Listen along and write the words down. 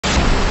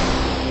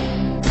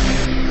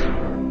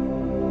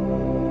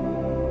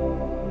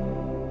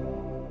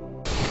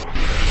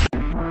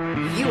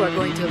You are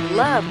going to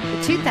love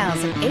the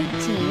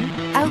 2018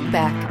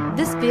 Outback.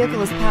 This vehicle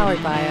is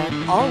powered by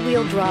an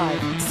all-wheel drive,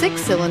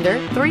 6-cylinder,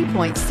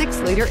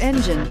 3.6-liter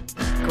engine.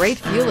 Great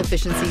fuel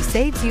efficiency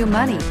saves you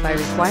money by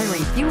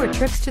requiring fewer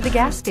trips to the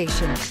gas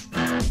station.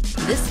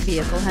 This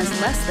vehicle has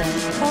less than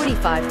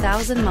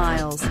 45,000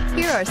 miles.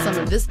 Here are some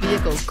of this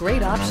vehicle's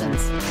great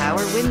options: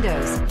 power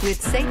windows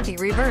with safety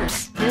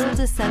reverse, hill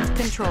descent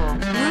control,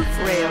 roof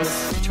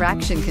rails,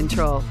 traction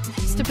control,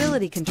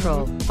 stability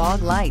control,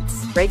 fog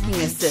lights, braking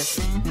assist,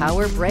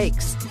 power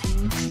brakes.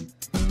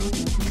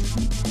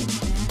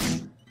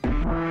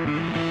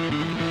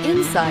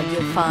 Inside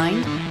you'll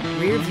find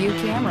rear view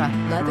camera,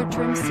 leather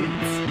trim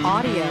seats,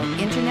 audio,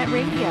 internet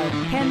radio,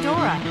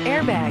 Pandora,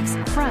 airbags,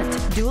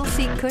 front, dual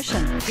seat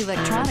cushion,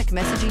 electronic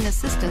messaging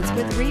assistance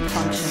with read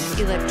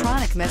function,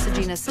 electronic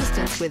messaging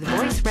assistance with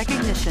voice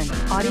recognition,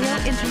 audio,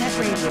 internet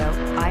radio,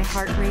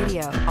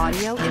 iHeartRadio,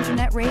 audio,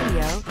 internet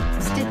radio,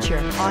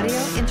 Stitcher, audio,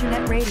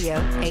 internet radio,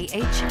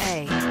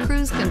 AHA,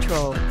 cruise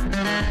control.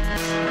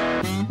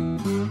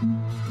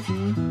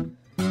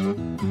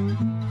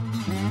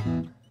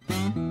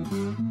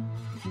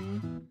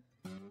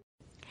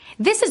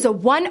 This is a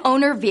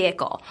one-owner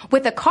vehicle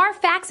with a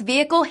Carfax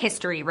Vehicle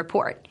History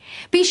Report.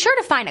 Be sure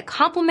to find a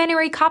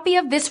complimentary copy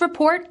of this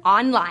report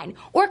online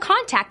or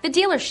contact the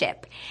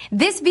dealership.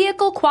 This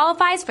vehicle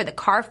qualifies for the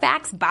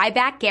Carfax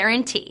Buyback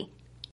Guarantee.